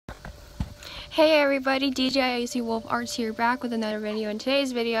Hey everybody, DJ Icy Wolf Arts here, back with another video. In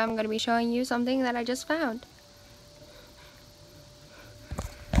today's video, I'm going to be showing you something that I just found.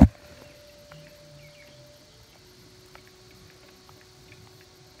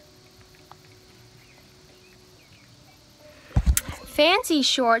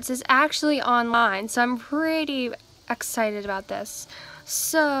 Fancyshorts is actually online, so I'm pretty excited about this.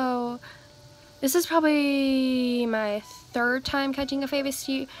 So, this is probably my third time catching a famous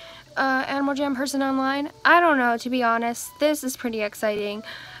Animal Jam person online. I don't know, to be honest. This is pretty exciting.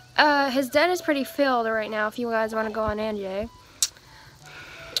 His den is pretty filled right now if you guys want to go on NJ.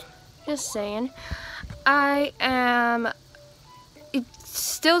 Just saying. I am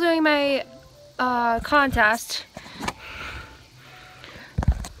still doing my contest.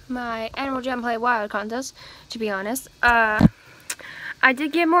 My Animal Jam Play Wild contest, to be honest. I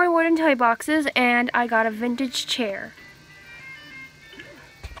did get more wooden toy boxes and I got a vintage chair.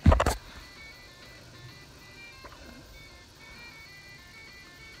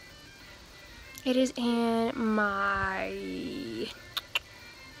 It is in my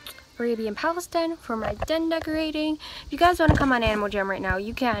Arabian Palace den for my den decorating. If you guys want to come on Animal Jam right now,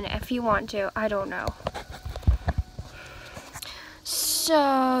 you can if you want to. I don't know.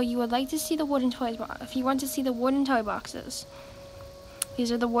 So, you would like to see the wooden toys. If you want to see the wooden toy boxes,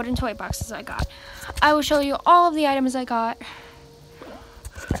 these are the wooden toy boxes I got. I will show you all of the items I got.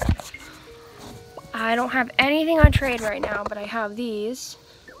 I don't have anything on trade right now, but I have these,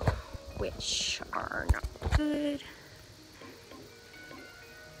 which are not good.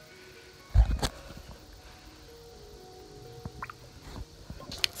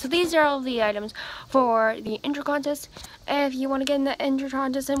 So these are all the items for the intro contest. If you want to get in the intro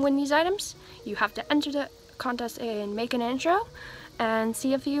contest and win these items, you have to enter the contest and make an intro and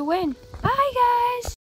see if you win. Bye guys!